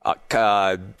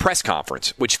press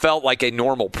conference, which felt like a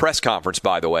normal press conference,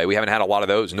 by the way. We haven't had a lot of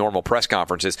those normal press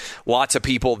conferences. Lots of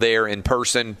people there in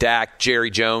person. Dak,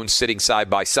 Jerry Jones sitting side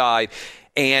by side.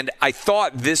 And I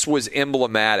thought this was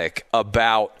emblematic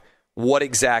about what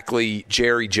exactly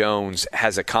Jerry Jones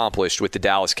has accomplished with the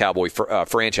Dallas Cowboy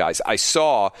franchise. I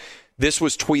saw this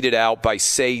was tweeted out by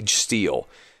Sage Steele.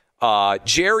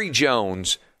 Jerry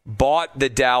Jones bought the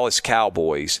Dallas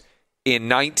Cowboys in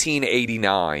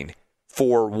 1989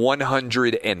 for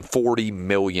 $140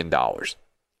 million.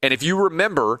 And if you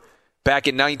remember, back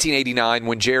in 1989,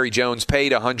 when Jerry Jones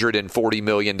paid $140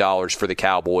 million for the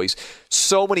Cowboys,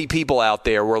 so many people out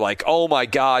there were like, oh my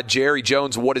God, Jerry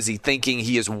Jones, what is he thinking?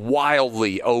 He is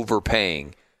wildly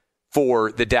overpaying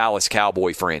for the Dallas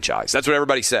Cowboy franchise. That's what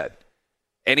everybody said.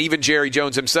 And even Jerry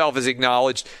Jones himself has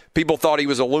acknowledged people thought he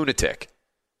was a lunatic.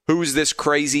 Who's this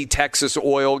crazy Texas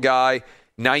oil guy?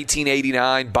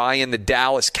 1989, buying the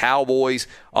Dallas Cowboys,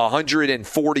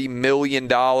 $140 million.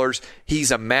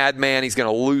 He's a madman. He's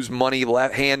going to lose money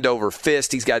left hand over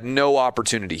fist. He's got no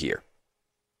opportunity here.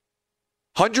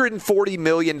 $140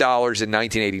 million in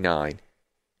 1989.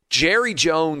 Jerry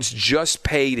Jones just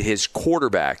paid his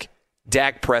quarterback,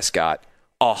 Dak Prescott,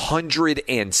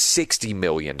 $160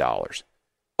 million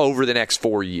over the next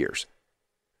 4 years.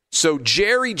 So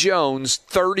Jerry Jones,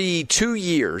 32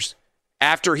 years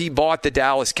after he bought the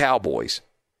Dallas Cowboys,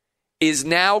 is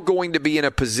now going to be in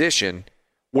a position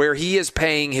where he is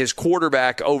paying his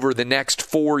quarterback over the next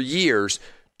 4 years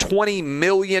 $20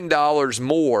 million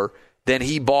more than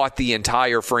he bought the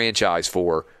entire franchise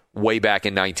for way back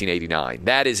in 1989.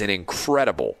 That is an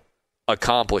incredible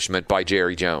accomplishment by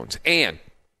Jerry Jones. And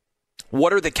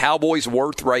what are the Cowboys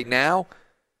worth right now?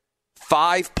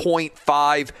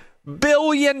 $5.5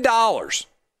 billion.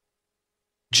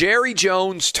 Jerry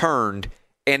Jones turned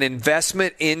an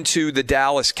investment into the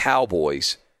Dallas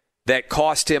Cowboys that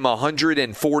cost him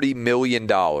 $140 million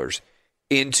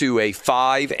into a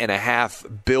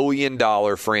 $5.5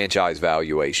 billion franchise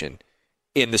valuation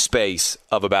in the space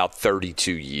of about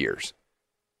 32 years.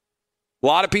 A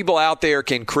lot of people out there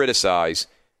can criticize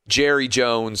Jerry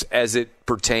Jones as it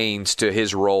pertains to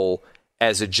his role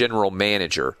as a general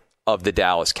manager of the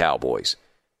Dallas Cowboys.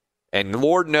 And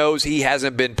Lord knows he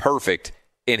hasn't been perfect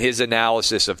in his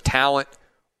analysis of talent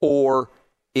or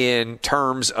in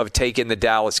terms of taking the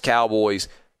Dallas Cowboys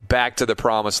back to the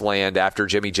promised land after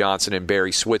Jimmy Johnson and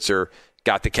Barry Switzer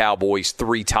got the Cowboys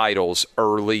 3 titles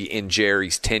early in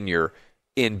Jerry's tenure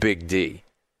in Big D.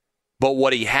 But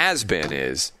what he has been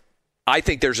is, I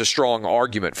think there's a strong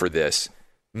argument for this,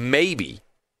 maybe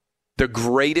the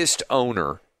greatest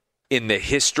owner in the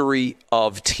history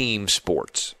of team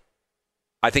sports.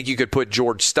 I think you could put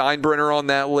George Steinbrenner on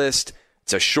that list.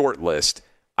 It's a short list.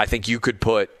 I think you could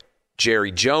put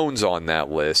Jerry Jones on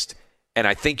that list, and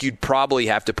I think you'd probably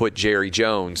have to put Jerry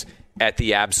Jones at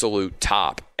the absolute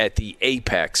top, at the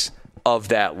apex of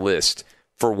that list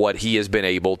for what he has been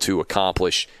able to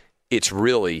accomplish. It's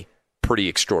really pretty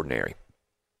extraordinary.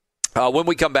 When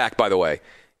we come back, by the way,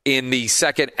 in the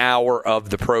second hour of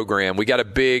the program, we got a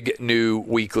big new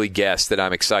weekly guest that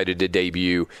I'm excited to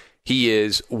debut. He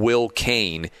is Will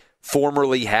Cain.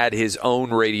 Formerly had his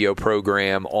own radio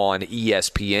program on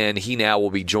ESPN. He now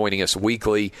will be joining us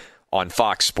weekly on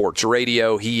Fox Sports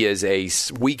Radio. He is a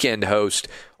weekend host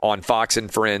on Fox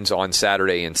and Friends on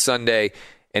Saturday and Sunday,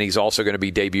 and he's also going to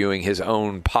be debuting his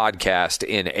own podcast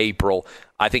in April.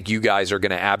 I think you guys are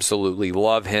going to absolutely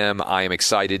love him. I am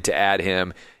excited to add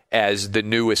him as the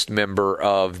newest member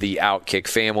of the Outkick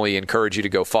family. Encourage you to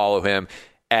go follow him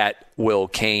at Will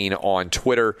Cain on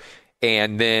Twitter.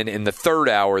 And then in the third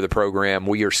hour of the program,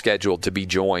 we are scheduled to be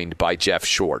joined by Jeff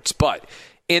Schwartz. But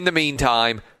in the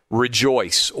meantime,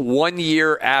 rejoice. 1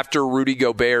 year after Rudy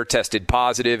Gobert tested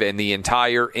positive and the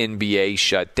entire NBA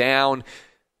shut down,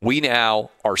 we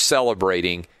now are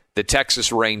celebrating the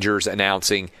Texas Rangers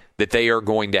announcing that they are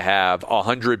going to have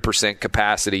 100%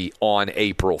 capacity on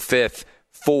April 5th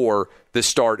for the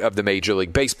start of the Major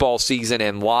League Baseball season,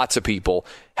 and lots of people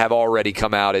have already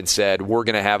come out and said we're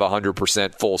going to have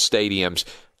 100% full stadiums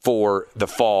for the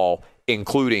fall,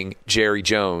 including Jerry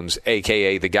Jones,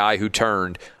 a.k.a. the guy who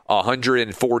turned a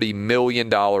 $140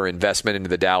 million investment into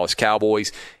the Dallas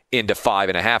Cowboys into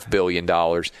 $5.5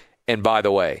 billion, and by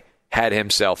the way, had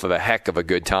himself a heck of a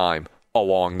good time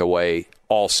along the way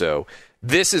also.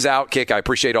 This is Outkick. I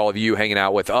appreciate all of you hanging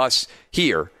out with us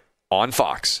here on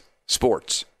Fox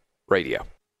Sports Radio.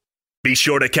 Be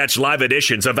sure to catch live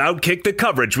editions of Outkick the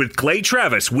Coverage with Clay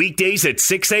Travis weekdays at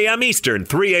 6 a.m. Eastern,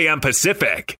 3 a.m.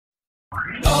 Pacific.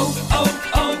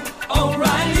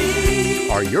 O'Reilly.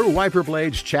 Are your wiper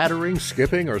blades chattering,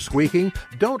 skipping, or squeaking?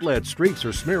 Don't let streaks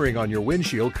or smearing on your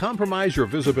windshield compromise your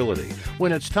visibility.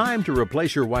 When it's time to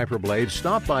replace your wiper blades,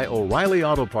 stop by O'Reilly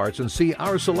Auto Parts and see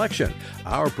our selection.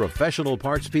 Our professional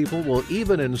parts people will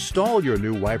even install your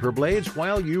new wiper blades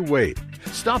while you wait.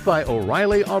 Stop by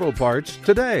O'Reilly Auto Parts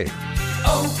today.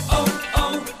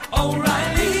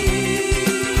 O'Reilly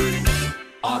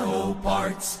Auto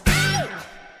Parts.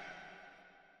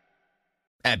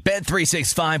 At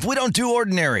Bet365, we don't do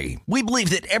ordinary. We believe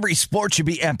that every sport should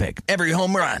be epic. Every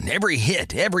home run, every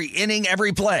hit, every inning,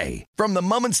 every play. From the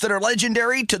moments that are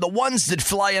legendary to the ones that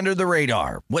fly under the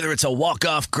radar. Whether it's a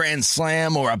walk-off grand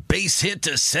slam or a base hit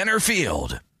to center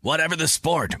field. Whatever the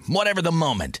sport, whatever the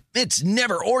moment. It's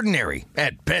never ordinary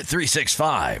at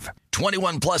Bet365.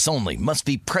 21 plus only. Must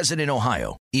be present in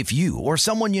Ohio. If you or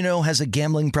someone you know has a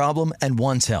gambling problem and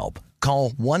wants help, call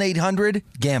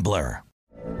 1-800-GAMBLER.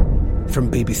 From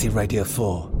BBC Radio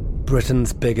 4,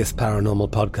 Britain's biggest paranormal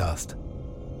podcast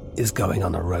is going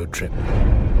on a road trip.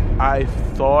 I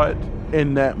thought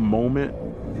in that moment,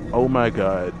 oh my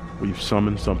God, we've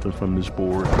summoned something from this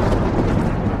board.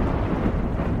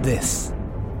 This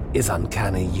is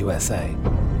Uncanny USA.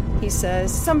 He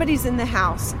says, somebody's in the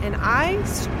house, and I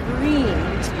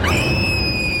screamed.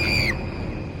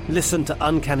 Listen to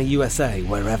Uncanny USA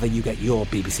wherever you get your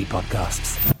BBC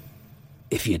podcasts,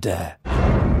 if you dare.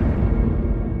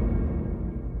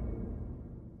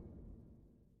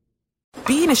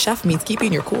 Being a chef means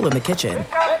keeping your cool in the kitchen.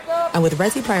 And with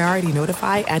Resi Priority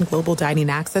Notify and Global Dining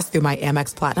Access through my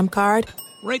Amex Platinum card,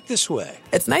 Right this way.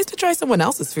 it's nice to try someone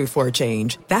else's food for a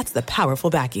change. That's the powerful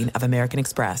backing of American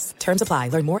Express. Terms apply.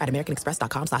 Learn more at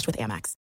americanexpress.com/withAmex.